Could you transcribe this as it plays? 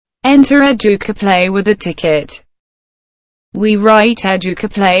Enter Educaplay with a ticket. We write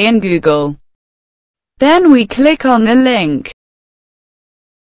Educaplay in Google. Then we click on the link.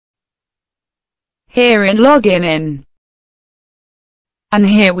 Here in Login In. And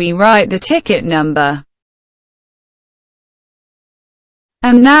here we write the ticket number.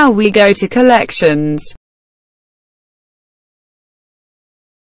 And now we go to Collections.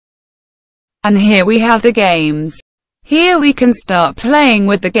 And here we have the games. Here we can start playing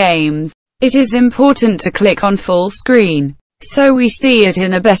with the games. It is important to click on full screen, so we see it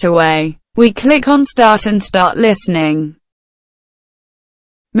in a better way. We click on Start and start listening.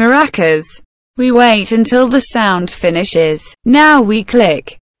 Maracas. We wait until the sound finishes. Now we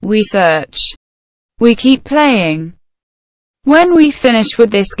click. We search. We keep playing. When we finish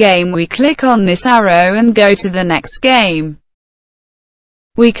with this game, we click on this arrow and go to the next game.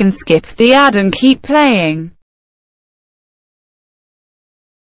 We can skip the ad and keep playing.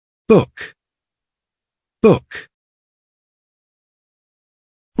 Book. Book.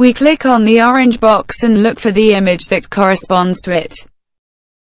 We click on the orange box and look for the image that corresponds to it.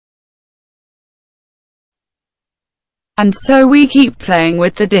 And so we keep playing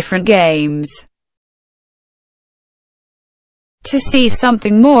with the different games. To see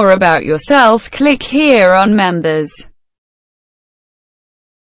something more about yourself, click here on Members.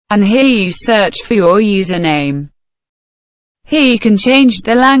 And here you search for your username. Here you can change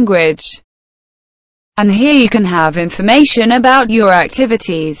the language. And here you can have information about your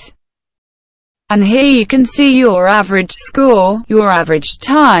activities. And here you can see your average score, your average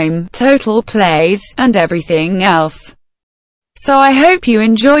time, total plays, and everything else. So I hope you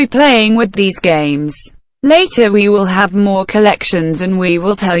enjoy playing with these games. Later we will have more collections and we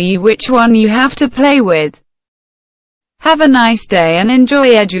will tell you which one you have to play with. Have a nice day and enjoy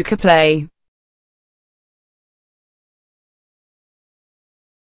Educaplay.